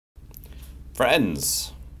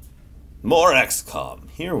Friends, more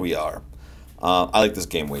XCom. Here we are. I like this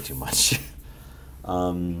game way too much.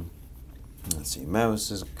 Let's see.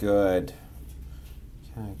 Mouse is good.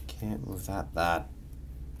 I can't move that. That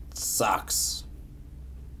sucks.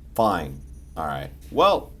 Fine. All right.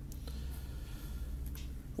 Well,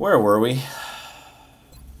 where were we?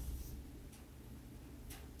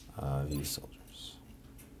 View soldiers.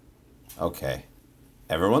 Okay.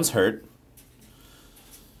 Everyone's hurt.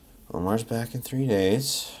 Omar's back in 3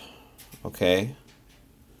 days. Okay.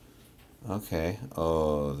 Okay.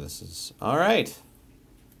 Oh, this is... Alright.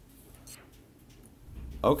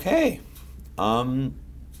 Okay. I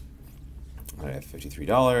have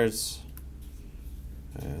 $53.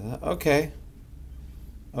 Okay.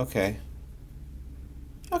 Okay.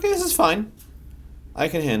 Okay, this is fine. I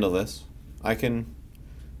can handle this. I can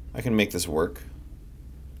make this work.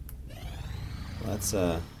 Let's,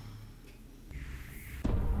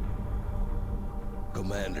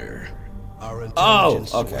 Commander, our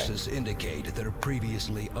intelligence sources indicate that a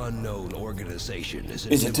previously unknown organization is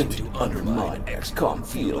attempting to undermine XCom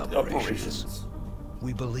field operations.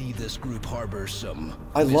 We believe this group harbors some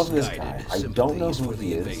I love this guy. I don't know who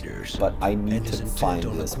he is, invaders, but I need to find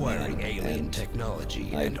on this acquiring man. alien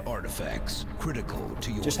technology and artifacts critical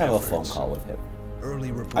to your Just have efforts. a phone call with him.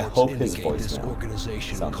 Early reports hope his indicate this voicemail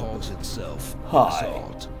organization sounds calls itself Hi.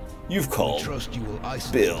 Assault. You've We called. trust you will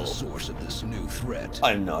isolate Bill. the source of this new threat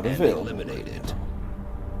I'm not and available. eliminate it.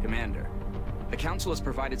 Commander, the Council has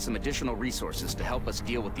provided some additional resources to help us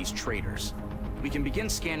deal with these traitors. We can begin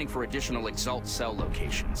scanning for additional Exalt cell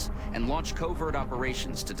locations and launch covert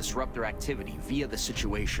operations to disrupt their activity via the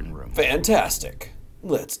Situation Room. Fantastic.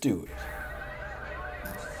 Let's do it.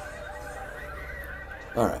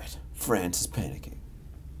 Alright, France is panicking.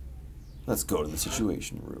 Let's go to the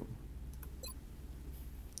Situation Room.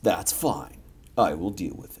 That's fine. I will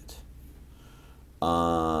deal with it.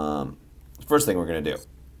 First thing we're going to do.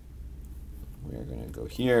 We are going to go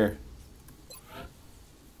here.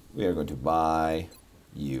 We are going to buy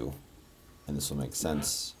you. And this will make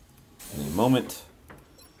sense in a moment.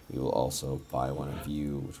 We will also buy one of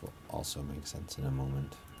you, which will also make sense in a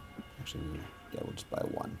moment. Actually, yeah, we'll just buy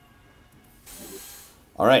one.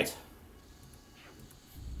 All right.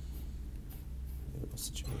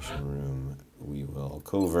 Situation room. We will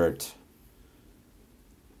covert.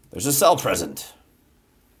 There's a cell present.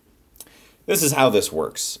 This is how this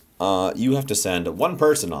works. You have to send one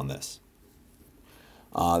person on this.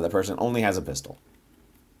 The person only has a pistol.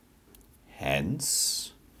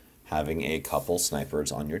 Hence, having a couple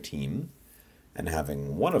snipers on your team and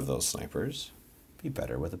having one of those snipers be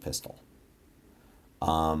better with a pistol.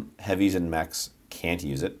 Heavies and mechs can't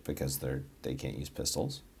use it because they can't use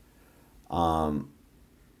pistols.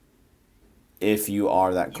 If you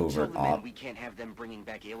are that covert op, we can't have them bringing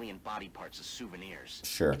back alien body parts as souvenirs.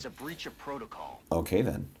 Sure. It's a breach of protocol. Okay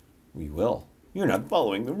then, we will. You're not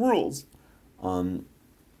following the rules.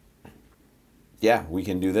 Yeah, we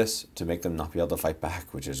can do this to make them not be able to fight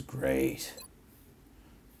back, which is great.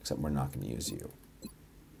 Except we're not going to use you.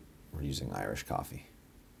 We're using Irish coffee.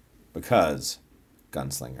 Because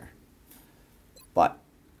gunslinger. But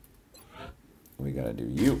we got to do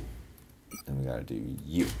you. And we got to do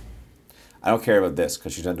you. I don't care about this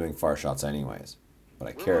because she's not doing far shots anyways. What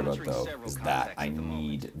I care about though is that I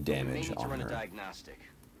need damage on her.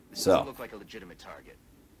 So look like a legitimate target.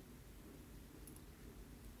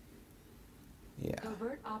 Yeah.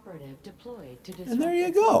 Covert operative deployed to And there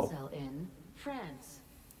you go. cell in France.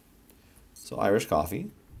 So Irish coffee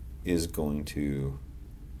is going to,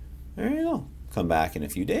 there you go, come back in a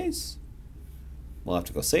few days. We'll have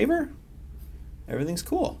to go save her. Everything's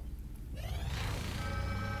cool.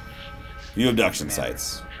 View abduction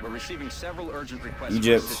sites. We're receiving several urgent requests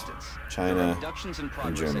Egypt, for assistance. China, There are abductions in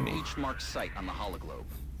progress Germany. at each marked site on the hologlobe.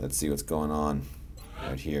 Let's see what's going on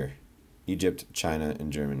right here. Egypt, China,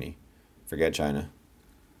 and Germany. Forget China.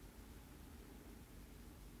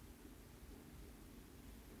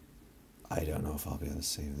 I don't know if I'll be able to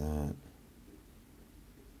save that.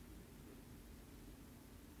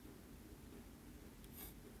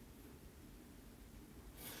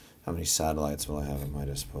 How many satellites will I have at my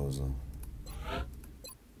disposal?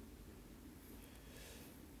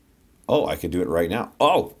 Oh, I could do it right now.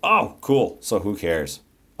 Oh, cool. So who cares?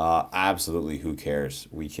 Absolutely who cares?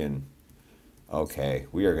 We can... Okay,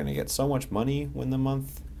 we are going to get so much money when the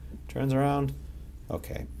month turns around.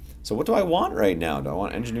 Okay, so what do I want right now? Do I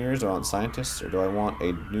want engineers, do I want scientists, or do I want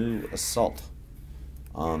a new assault?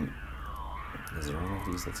 Is there one of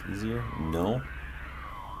these that's easier? No.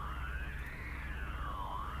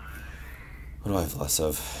 What do I have less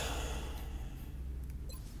of?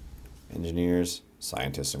 Engineers.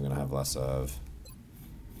 Scientists I'm going to have less of.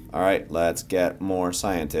 Alright, let's get more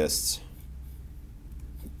scientists.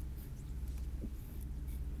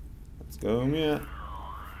 Let's go, yeah.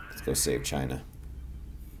 Let's go save China.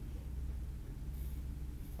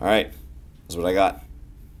 Alright, that's what I got.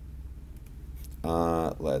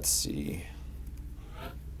 Let's see.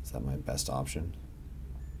 Is that my best option?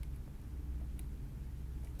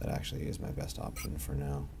 That actually is my best option for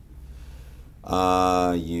now.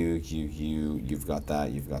 You've got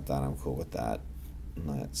that, I'm cool with that.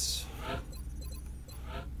 That's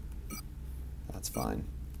fine.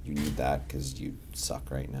 You need that because you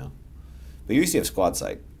suck right now. But you used to have squad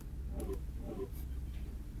sight.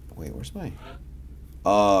 Wait, where's my...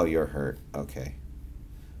 Oh, you're hurt. Okay.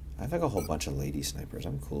 I have like a whole bunch of lady snipers.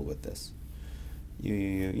 I'm cool with this.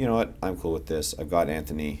 You know what? I'm cool with this. I've got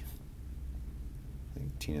Anthony. I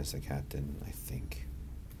think Tina's the captain, I think.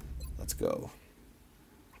 Let's go.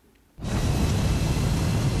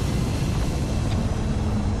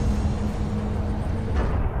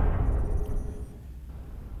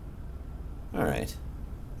 Alright.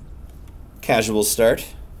 Casual start.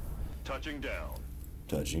 Touching down.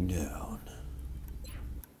 Touching down.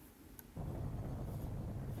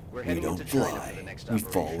 We're We heading don't into China fly. for the next We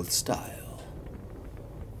operation. fall with style.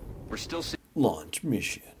 We're still Launch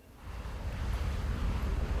mission.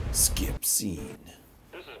 Skip scene.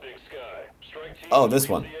 This is Big Sky. Strike team. Oh, this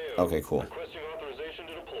one. Okay, cool. Requesting authorization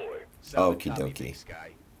to deploy. Okie dokie.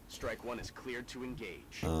 Sky. Strike 1 is cleared to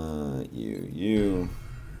engage. You.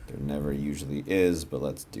 There never usually is, but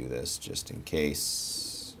let's do this just in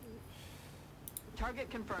case. Target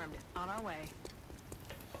confirmed. On our way.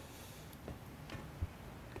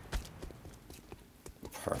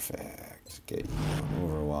 Perfect. Get you on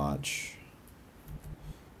Overwatch.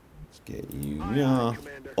 Let's get you. Yeah.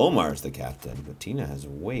 Omar's the captain, but Tina has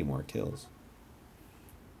way more kills.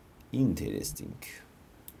 Interesting.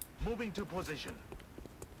 Moving to position.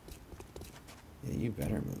 Yeah, you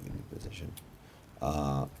better move into position.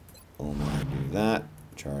 Omar, do that.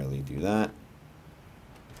 Charlie, do that.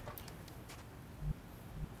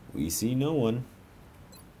 We see no one.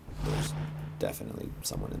 There's definitely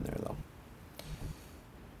someone in there, though.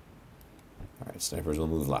 Alright, snipers will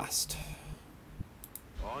move last.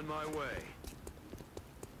 On my way.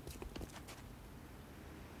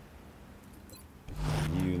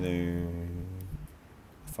 You there.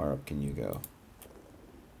 How far up can you go?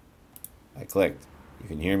 I clicked. You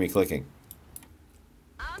can hear me clicking.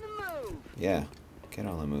 On the move. Yeah, get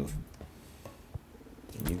on the move.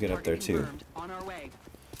 And you get up there too. Confirmed. On our way.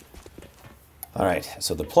 Alright,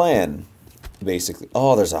 so the plan, basically...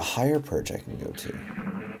 Oh, there's a higher perch I can go to.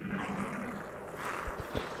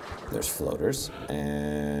 There's floaters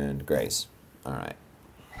and grays. Alright.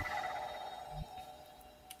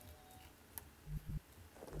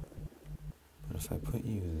 But if I put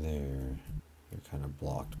you there, you're kind of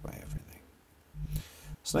blocked by everything.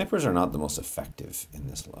 Snipers are not the most effective in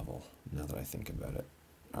this level, now that I think about it.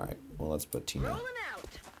 Alright, well let's put Tina Rolling out.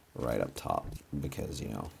 right up top, because, you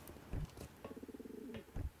know,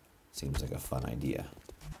 seems like a fun idea.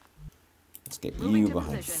 Let's get Moving you to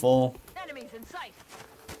behind position. full. Enemies in sight.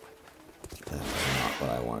 That was not what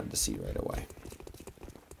I wanted to see right away.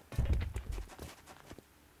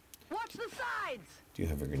 Watch the sides. Do you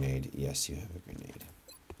have a grenade? Yes, you have a grenade.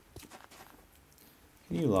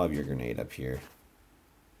 Can you lob your grenade up here?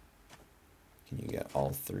 Can you get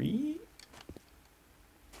all three?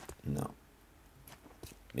 No.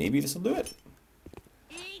 Maybe this will do it.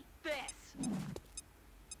 Eat this.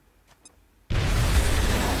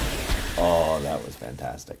 Oh, that was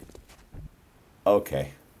fantastic.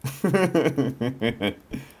 Okay. That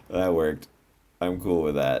worked. I'm cool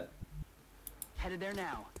with that. Headed there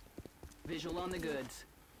now. Visual on the goods.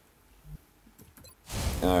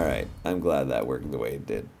 Alright, I'm glad that worked the way it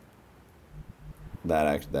did.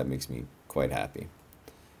 That makes me quite happy.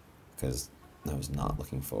 Because I was not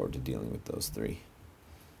looking forward to dealing with those three.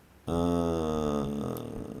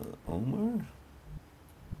 Omar?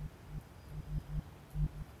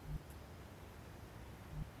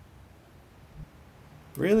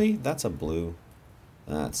 Really? That's a blue?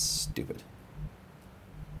 That's stupid.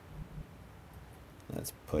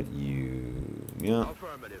 Let's put you... Yeah.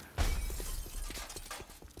 Affirmative.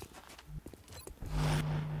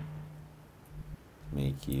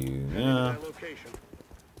 Make you... Heading to Yeah. my location.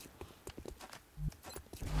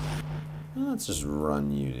 Let's just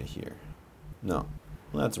run you to here. No.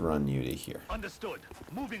 Let's run you to here. Understood.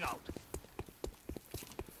 Moving out.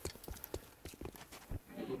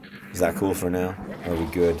 Is that cool for now? Are we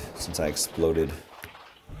good since I exploded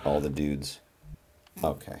all the dudes?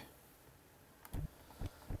 Okay.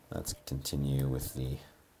 Let's continue with the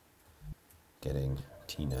getting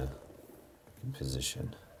Tina in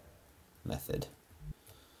position method.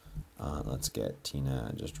 Let's get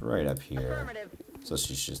Tina just right up here. So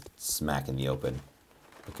she's just smack in the open.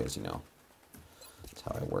 Because, you know, that's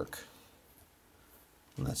how I work.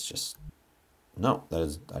 And that's just... No, that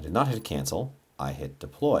is... I did not hit cancel. I hit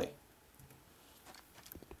deploy.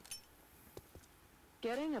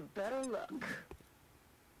 Getting a better look.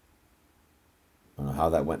 I don't know how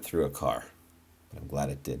that went through a car. But I'm glad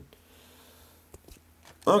it did.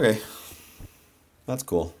 Okay. That's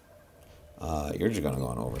cool. You're just going to go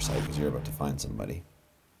on oversight because you're about to find somebody.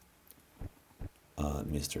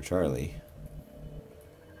 Mr. Charlie.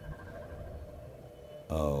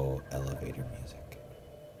 Oh, elevator music.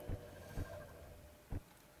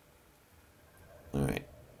 Alright.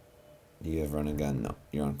 Do you have run and gun? No,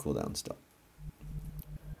 you're on cooldown still.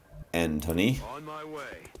 Anthony. On my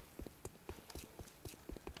way.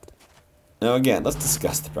 Now again, let's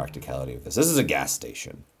discuss the practicality of this. This is a gas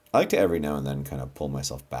station. I like to every now and then kind of pull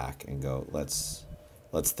myself back and go, let's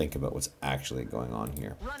think about what's actually going on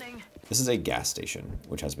here. Running. This is a gas station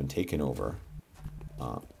which has been taken over,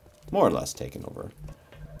 more or less taken over,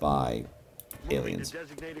 by aliens.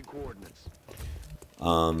 Designated coordinates.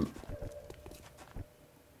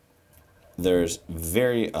 There's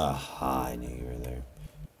very I knew you were there.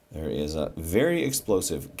 There is a very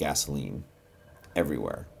explosive gasoline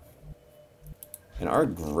everywhere. And our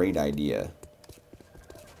great idea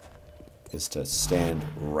is to stand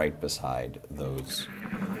right beside those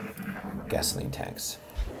gasoline tanks.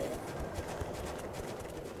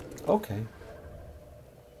 Okay.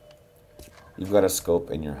 You've got a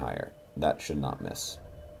scope and you're higher. That should not miss.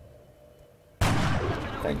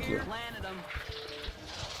 Thank you.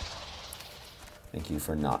 Thank you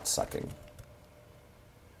for not sucking.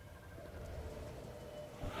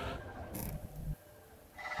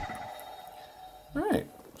 Alright,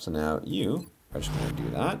 so now you are just going to do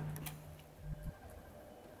that.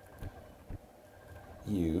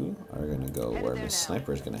 You are going to go where Miss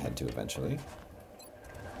Sniper is going to head to eventually.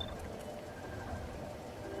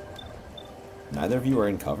 Neither of you are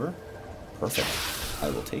in cover? Perfect. I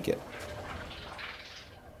will take it.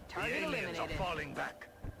 The aliens are falling back.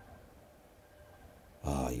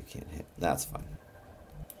 Oh, you can't hit. That's fine.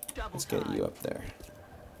 Let's get you up there.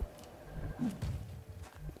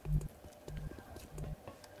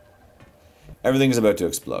 Everything is about to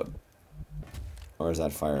explode. Or is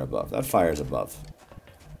that fire above? That fire is above.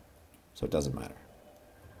 So it doesn't matter.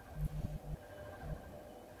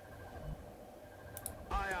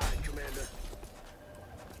 Aye, aye, Commander.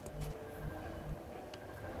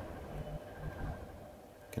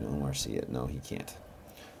 Can Omar see it? No, he can't.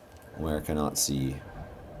 Omar cannot see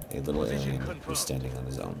a little alien who's standing on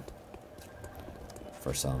his own.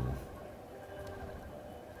 For some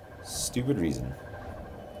stupid reason.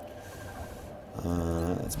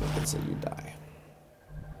 Let's make it so you die.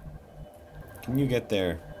 Can you get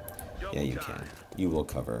there? Yeah, you can. You will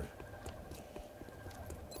cover.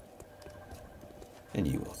 And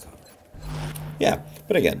you will cover. Yeah,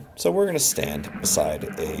 but again, so we're going to stand beside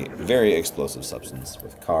a very explosive substance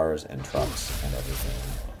with cars and trucks and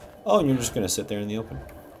everything. Oh, and you're just going to sit there in the open.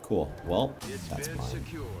 Cool. Well, that's mine.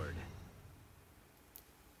 Secured.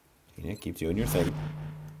 Tina, keep doing your thing.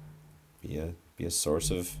 Be a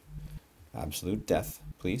source of absolute death,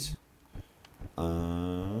 please.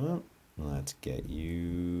 Let's get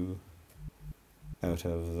you out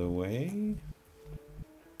of the way.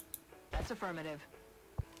 That's affirmative.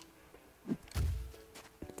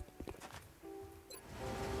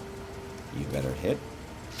 You better hit.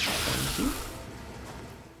 Thank you.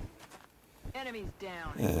 Enemies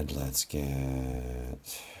down. And let's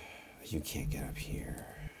get... You can't get up here.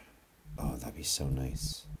 Oh, that'd be so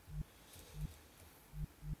nice.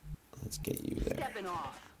 Let's get you there. Stepping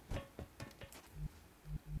off.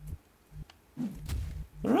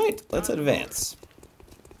 Alright, let's advance.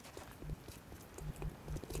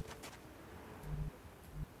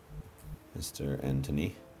 Mr.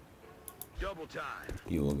 Anthony. Double time.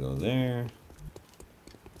 You will go there.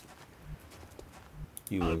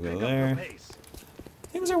 You will I'll go pick up there. the pace.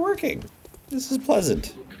 Things are working. This is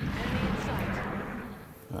pleasant. Enemy in sight.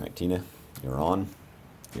 Alright, Tina. You're on.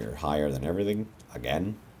 You're higher than everything.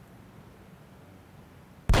 Again.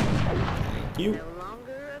 Thank you. No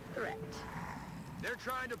longer a threat. They're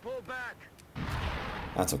trying to pull back.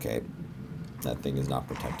 That's okay. That thing is not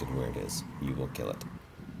protected where it is. You will kill it.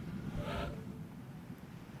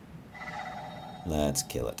 Let's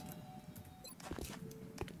kill it.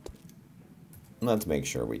 Let's make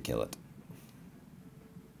sure we kill it.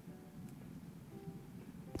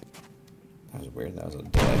 That was weird. That was a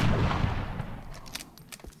delay.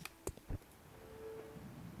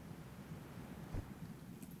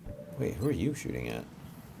 Wait, who are you shooting at?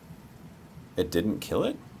 It didn't kill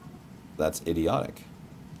it? That's idiotic.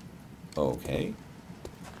 Okay.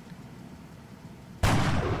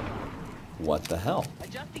 What the hell?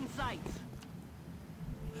 Adjusting sights.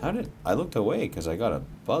 How did... I looked away because I got a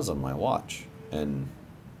buzz on my watch. And...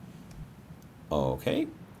 Okay.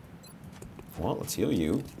 Well, let's heal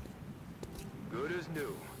you. Good as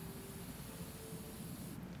new.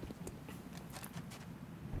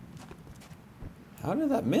 How did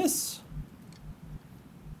that miss?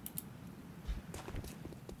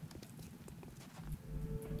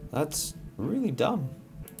 That's really dumb.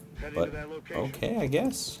 Heading But to that location. okay, I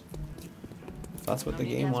guess. If that's what the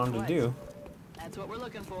game wanted to do. That's what we're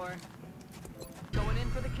looking for. Going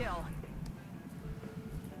in for the kill.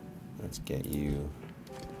 Let's get you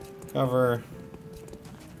cover.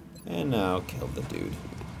 And now kill the dude.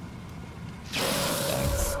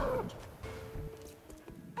 Thanks.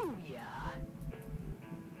 Oh yeah.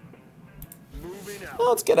 Moving out. Well,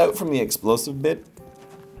 let's get out from the explosive bit.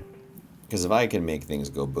 Because if I can make things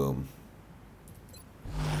go boom,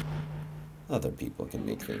 other people can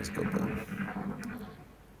make things go boom.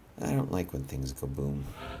 I don't like when things go boom.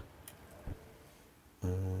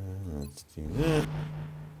 Let's do that.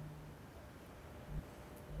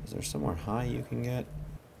 Is there somewhere high you can get?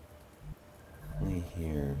 Only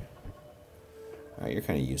here. Alright, you're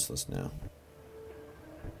kind of useless now.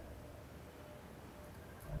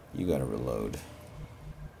 You gotta reload.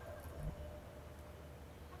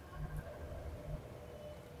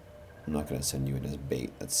 I'm not gonna send you in as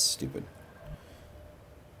bait. That's stupid.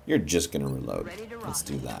 You're just gonna reload. Let's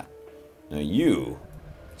do that. Now you,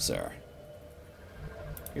 sir,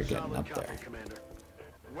 you're getting up there. Commander.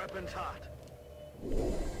 Weapons hot.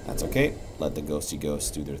 That's okay. Let the ghosty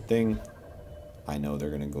ghosts do their thing. I know they're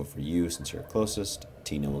gonna go for you since you're closest.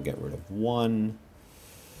 Tina will get rid of one.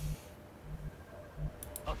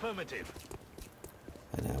 Affirmative.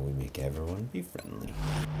 And now we make everyone be friendly.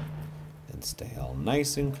 And stay all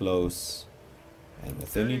nice and close. And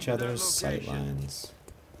within each other's sight lines.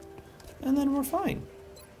 And then we're fine.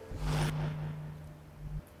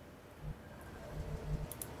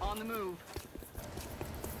 On the move.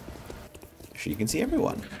 So you can see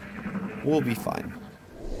everyone. We'll be fine.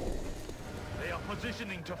 They are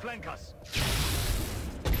positioning to flank us.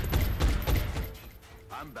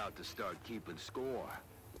 I'm about to start keeping score.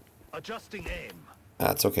 Adjusting aim.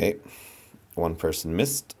 That's okay. One person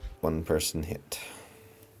missed, one person hit.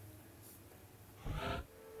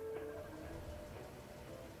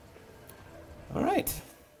 All right.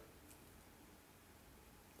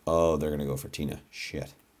 Oh, they're gonna go for Tina.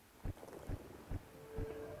 Shit.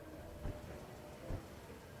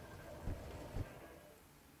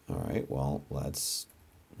 All right, well, let's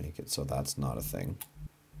make it so that's not a thing.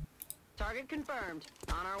 Target confirmed.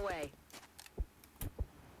 On our way.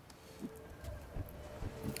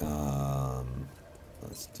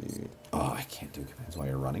 Let's do... Oh, I can't do commands while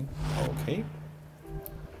you're running. Okay.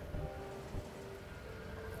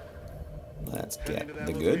 Let's get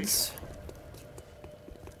the goods.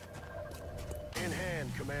 In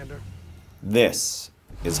hand, Commander. This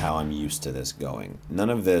is how I'm used to this going. None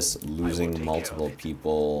of this losing multiple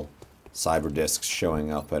people, cyber discs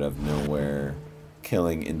showing up out of nowhere,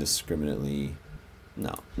 killing indiscriminately.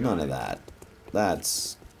 No, none of that.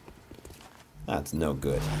 That's no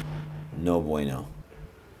good. No bueno.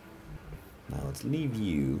 Now let's leave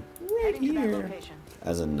you right Heading to that here location.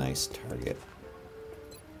 as a nice target.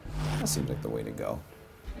 That seems like the way to go.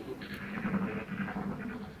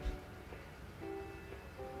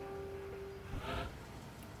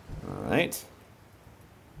 Alright.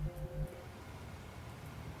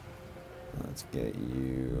 Let's get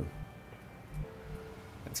you...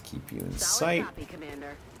 Let's keep you in Solid sight. copy,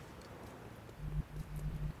 Commander.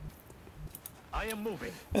 I am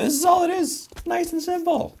moving. And this is all it is. Nice and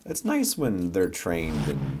simple. It's nice when they're trained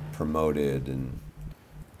and promoted and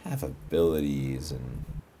have abilities and...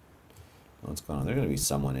 What's going on? There's going to be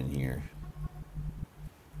someone in here.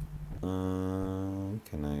 Can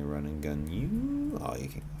I run and gun you? Oh, you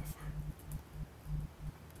can't go that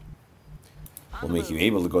far. We'll make you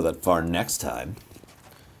able to go that far next time.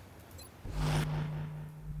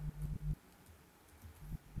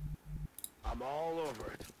 I'm all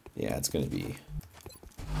over it. Yeah, it's going to be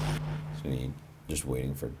just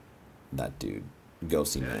waiting for that dude,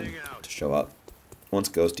 Ghosty Man, to show up. Once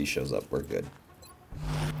Ghosty shows up, we're good.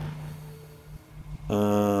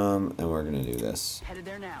 And we're gonna do this Headed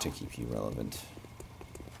there now. to keep you relevant.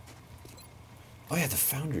 Oh yeah, the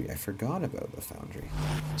foundry. I forgot about the foundry.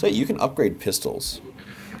 So you can upgrade pistols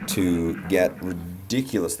to get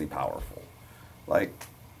ridiculously powerful. Like,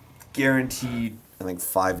 guaranteed, I think,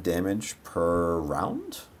 5 damage per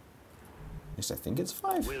round. least I think it's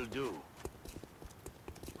 5. Will do.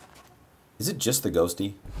 Is it just the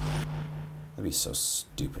ghosty? That'd be so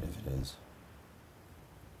stupid if it is.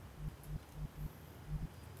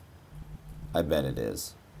 I bet it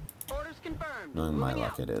is. Orders confirmed. Knowing my Moving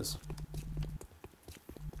luck, out. it is.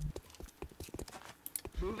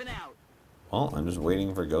 Moving out. Well, I'm just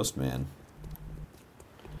waiting for Ghost Man.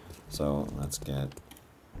 So let's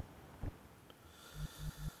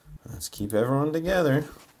keep everyone together.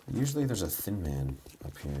 Usually there's a thin man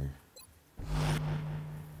up here.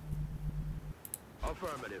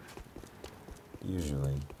 Affirmative.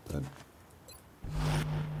 Usually, but I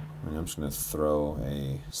mean, I'm just gonna throw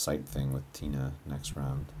a sight thing with Tina next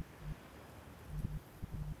round.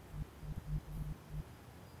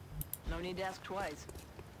 No need to ask twice.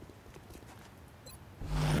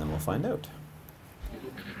 And then we'll find out.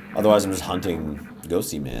 Otherwise, I'm just hunting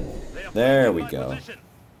Ghosty Man. There we go.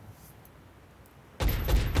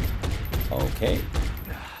 Okay.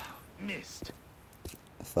 Missed.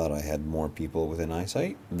 I thought I had more people within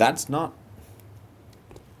eyesight. That's not...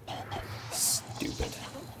 Stupid.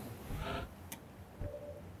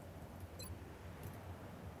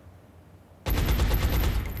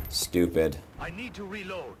 Stupid. I need to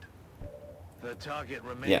reload. The target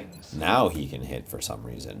remains. Yeah, now he can hit for some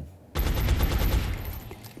reason.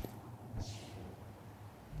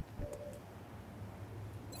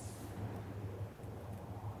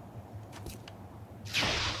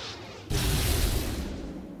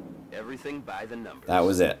 Everything by the numbers. That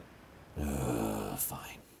was it.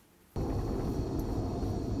 Fine.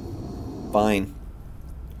 Fine.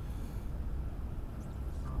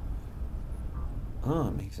 Oh,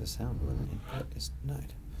 it makes a sound when the input is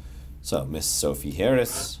denied. So, Miss Sophie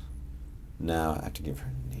Harris. Now I have to give her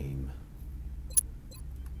a name.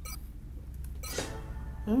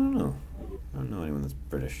 I don't know. I don't know anyone that's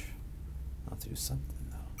British. I'll do something,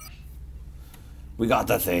 though. We got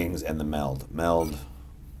the things and the meld. Meld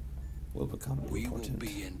will become important. We will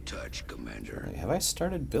be in touch, Commander. Right, have I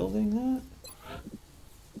started building that?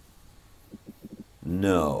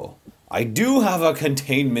 No. I do have a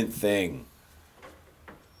containment thing.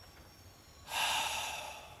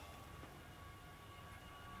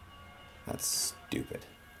 That's stupid.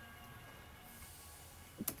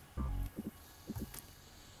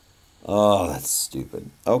 Oh, that's stupid.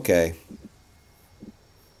 Okay.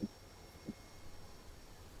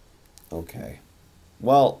 Okay.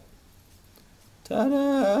 Well,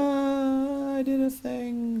 ta-da! I did a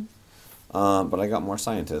thing. But I got more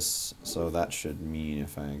scientists, so that should mean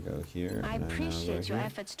if I go here. I appreciate your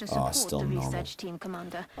efforts to support the research team,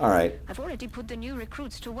 Commander. Alright. I've already put the new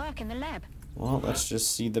recruits to work in the lab. Well, let's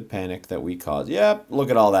just see the panic that we caused. Yep, look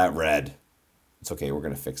at all that red. It's okay, we're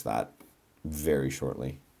going to fix that very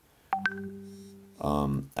shortly.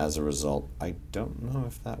 As a result, I don't know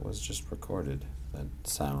if that was just recorded, that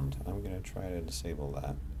sound. I'm going to try to disable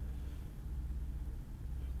that.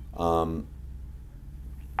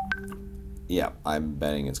 Yeah, I'm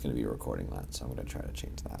betting it's going to be recording that, so I'm going to try to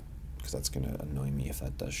change that, because that's going to annoy me if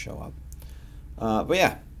that does show up. But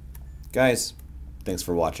yeah, guys, thanks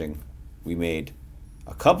for watching. We made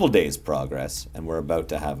a couple days progress, and we're about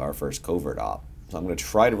to have our first covert op. So I'm going to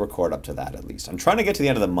try to record up to that at least. I'm trying to get to the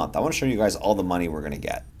end of the month. I want to show you guys all the money we're going to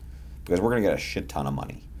get, because we're going to get a shit ton of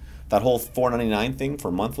money. That whole $4.99 thing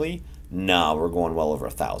for monthly, nah, we're going well over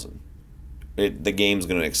 1,000. The game's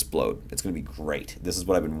going to explode. It's going to be great. This is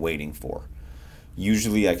what I've been waiting for.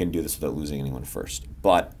 Usually I can do this without losing anyone first,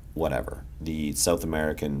 but whatever. The South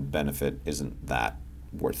American benefit isn't that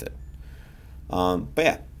worth it. But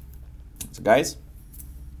yeah. So guys,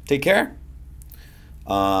 take care.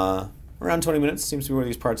 Around 20 minutes seems to be where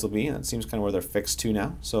these parts will be, and it seems kind of where they're fixed to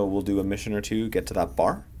now. So we'll do a mission or two, get to that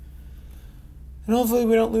bar. And hopefully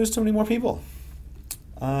we don't lose too many more people.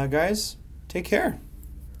 Guys, take care.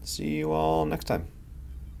 See you all next time.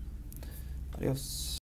 Adios.